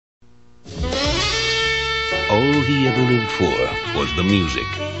he ever lived for was the music,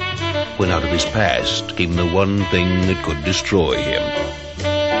 when out of his past came the one thing that could destroy him.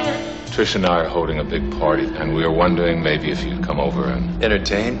 Trish and I are holding a big party, and we were wondering maybe if you'd come over and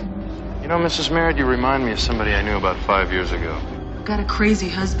entertain. You know, Mrs. Merritt, you remind me of somebody I knew about 5 years ago. I've got a crazy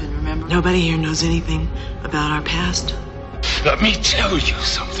husband, remember? Nobody here knows anything about our past. Let me tell you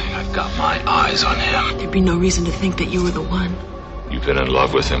something. I've got my eyes on him. There'd be no reason to think that you were the one. You've been in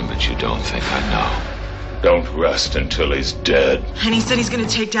love with him, but you don't think I know. Don't rest until he's dead. And he said he's going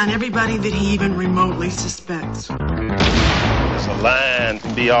to take down everybody that he even remotely suspects. There's a line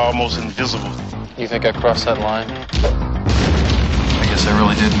can be almost invisible. You think I crossed that line? I guess I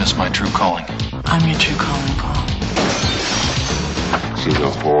really did miss my true calling. I'm your true calling, Paul. She's a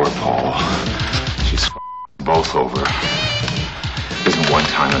whore, Paul. She's both over. Isn't one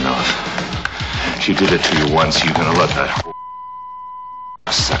time enough? She did it to you once, you're gonna let that whore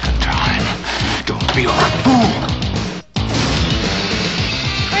a second time. Don't be a fool!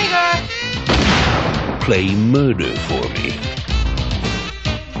 Play murder for me.